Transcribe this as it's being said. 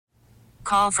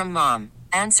Call from mom.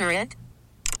 Answer it.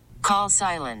 Call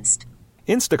silenced.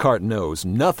 Instacart knows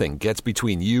nothing gets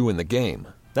between you and the game.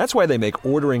 That's why they make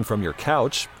ordering from your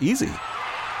couch easy.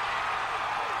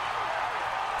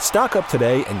 Stock up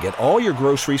today and get all your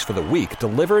groceries for the week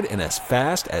delivered in as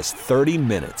fast as 30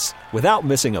 minutes without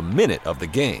missing a minute of the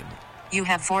game. You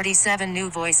have 47 new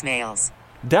voicemails.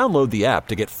 Download the app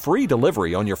to get free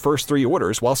delivery on your first 3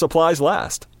 orders while supplies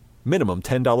last. Minimum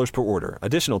 $10 per order.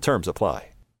 Additional terms apply.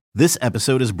 This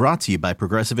episode is brought to you by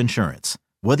Progressive Insurance.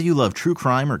 Whether you love true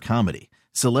crime or comedy,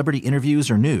 celebrity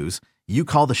interviews or news, you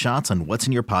call the shots on what's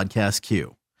in your podcast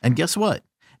queue. And guess what?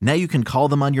 Now you can call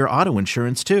them on your auto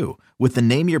insurance too with the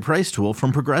Name Your Price tool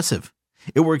from Progressive.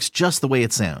 It works just the way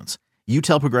it sounds. You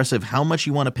tell Progressive how much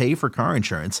you want to pay for car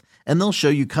insurance, and they'll show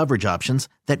you coverage options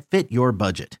that fit your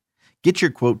budget. Get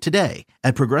your quote today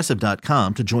at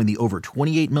Progressive.com to join the over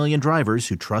 28 million drivers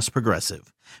who trust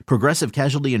Progressive. Progressive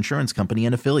Casualty Insurance Company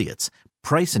and Affiliates.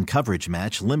 Price and coverage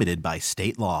match limited by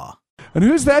state law. And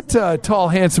who's that tall,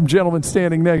 handsome gentleman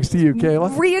standing next to you,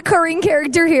 Kayla? Reoccurring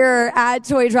character here at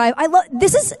Toy Drive. I love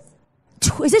this.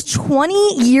 Is this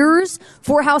 20 years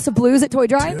for House of Blues at Toy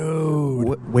Drive?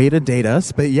 Dude. Way to date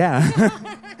us, but yeah.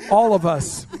 All of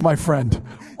us, my friend.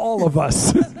 All of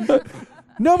us.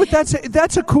 No, but that's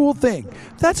a cool thing.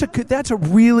 That's a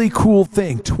really cool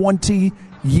thing. 20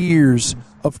 years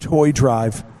of Toy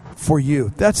Drive for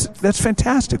you. That's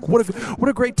fantastic. What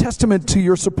a great testament to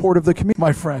your support of the community,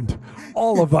 my friend.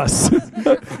 All of us.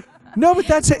 No, but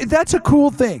that's a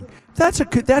cool thing. That's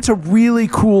a really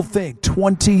cool thing.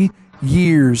 20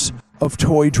 years of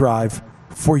Toy Drive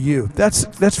for you.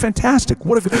 That's fantastic.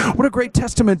 What a great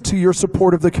testament to your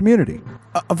support of the community.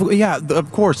 Yeah, of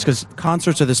course, because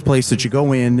concerts are this place that you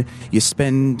go in, you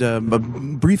spend a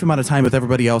brief amount of time with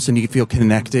everybody else, and you feel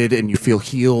connected and you feel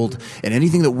healed. And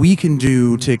anything that we can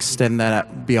do to extend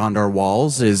that beyond our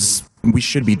walls we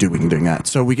should be doing that.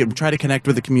 So we can try to connect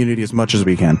with the community as much as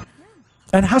we can.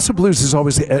 And House of Blues is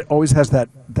always has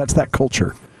that's that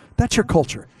culture. That's your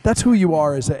culture. That's who you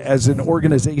are as an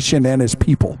organization and as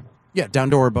people. Yeah, down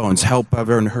to our bones. Help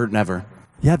ever and hurt never.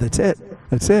 Yeah, that's it.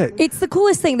 It's the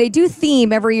coolest thing. They do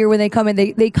theme every year when they come in.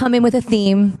 They come in with a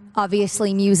theme.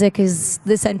 Obviously, music is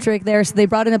the centric there. So they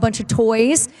brought in a bunch of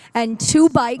toys and 2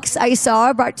 bikes.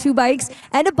 Brought 2 bikes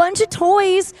and a bunch of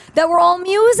toys that were all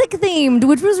music themed,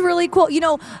 which was really cool. You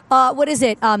know, what is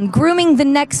it? Grooming the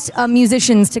next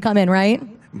musicians to come in, right?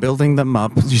 Building them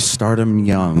up, you start them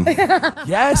young.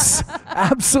 Yes,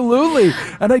 absolutely.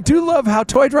 And I do love how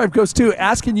Toy Drive goes too.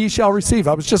 Ask and ye shall receive.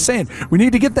 I was just saying, we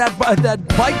need to get that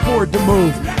bike board to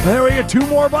move. And there we get 2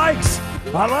 more bikes.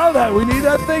 I love that. We need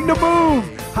that thing to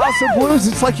move. House of Blues,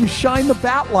 it's like you shine the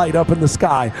bat light up in the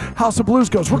sky. House of Blues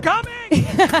goes, we're coming.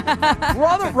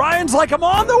 Ryan's like, I'm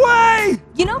on the way.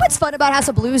 You know what's fun about House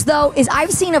of Blues, though, is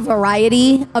I've seen a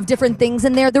variety of different things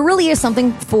in there. There really is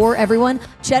something for everyone.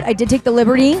 Chet, I did take the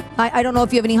liberty. I don't know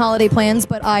if you have any holiday plans,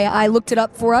 but I looked it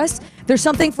up for us. There's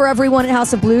something for everyone at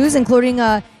House of Blues, including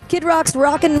Kid Rock's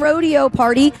Rockin' Rodeo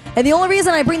Party. And the only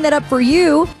reason I bring that up for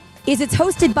you is it's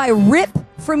hosted by Rip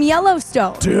from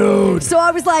Yellowstone. Dude. So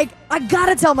I was like, I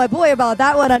gotta tell my boy about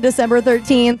that one on December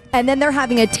 13th. And then they're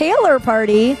having a Taylor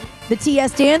party, the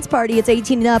TS Dance Party. It's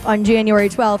 18 and up on January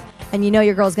 12th. And you know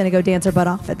your girl's gonna go dance her butt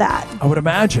off at that. I would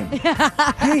imagine.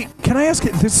 Hey, can I ask you,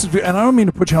 and I don't mean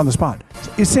to put you on the spot.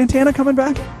 Is Santana coming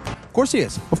back? Of course he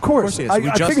is. Of course he is. I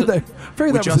figured that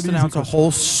we was just announced a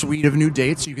whole suite of new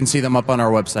dates. You can see them up on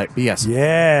our website. But yes.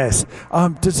 Yes.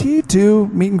 Does he do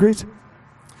meet and greets?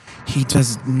 He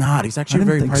does not. He's actually a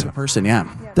very private person,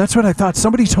 yeah. That's what I thought.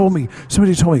 Somebody told me,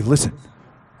 listen,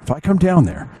 if I come down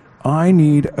there, I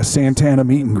need a Santana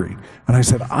meet and greet. And I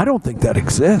said, I don't think that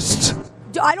exists.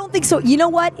 I don't think so. You know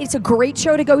what? It's a great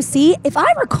show to go see. If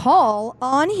I recall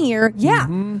on here,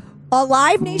 a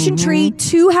Live Nation Tree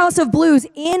to House of Blues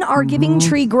in our Giving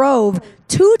Tree Grove.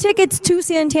 2 tickets to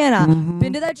Santana.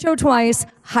 Been to that show twice.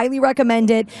 Highly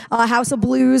recommend it. House of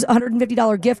Blues,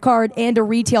 $150 gift card and a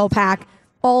retail pack.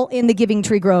 All in the Giving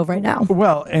Tree Grove right now.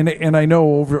 Well, and I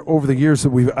know over the years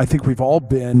that I think we've all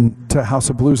been to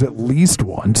House of Blues at least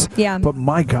once. Yeah. But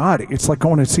my God, it's like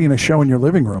going and seeing a show in your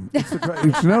living room. It's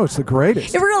the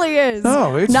greatest. It really is.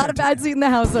 No, it's not a bad seat in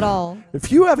the house at all.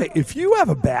 If you have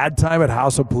a bad time at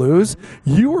House of Blues,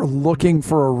 you are looking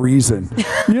for a reason.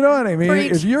 You know what I mean?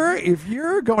 If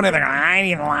you're going in there, I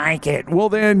didn't like it. Well,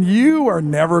 then you are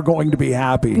never going to be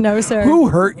happy. No, sir. Who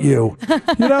hurt you?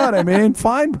 You know what I mean?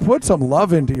 Put some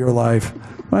love into your life.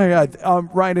 My God.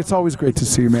 Ryan, it's always great to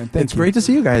see you, man. It's great to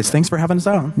see you guys. Thanks for having us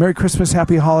out. Merry Christmas,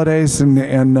 happy holidays, and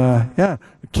yeah,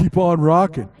 keep on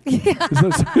rocking. Yeah.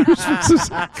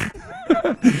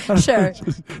 Sure.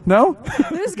 No?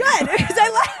 It was good. I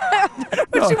laughed.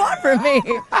 for me.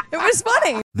 It was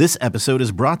funny. This episode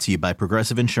is brought to you by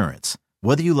Progressive Insurance.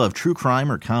 Whether you love true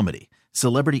crime or comedy,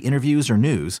 celebrity interviews or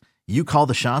news, you call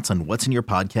the shots on what's in your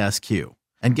podcast queue.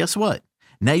 And guess what?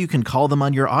 Now you can call them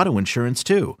on your auto insurance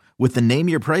too with the Name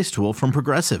Your Price tool from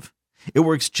Progressive. It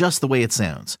works just the way it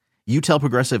sounds. You tell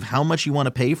Progressive how much you want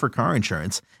to pay for car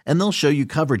insurance, and they'll show you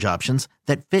coverage options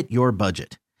that fit your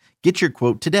budget. Get your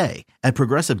quote today at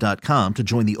Progressive.com to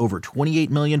join the over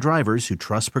 28 million drivers who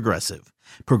trust Progressive.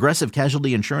 Progressive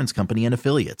Casualty Insurance Company and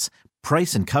Affiliates.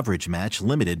 Price and coverage match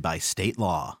limited by state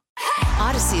law.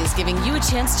 Odyssey is giving you a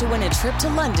chance to win a trip to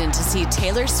London to see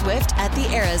Taylor Swift at the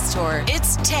Eras Tour.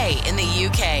 It's Tay in the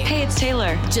UK. Hey, it's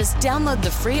Taylor. Just download the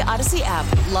free Odyssey app,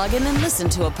 log in and listen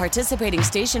to a participating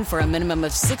station for a minimum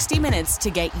of 60 minutes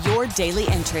to get your daily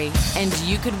entry. And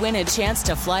you could win a chance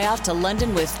to fly off to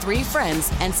London with 3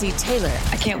 friends and see Taylor.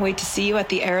 I can't wait to see you at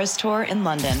the Eras Tour in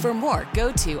London. For more,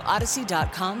 go to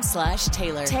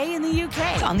odyssey.com/Taylor. Tay in the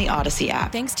UK. On the Odyssey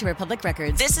app. Thanks to Republic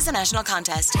Records. This is a national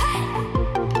contest.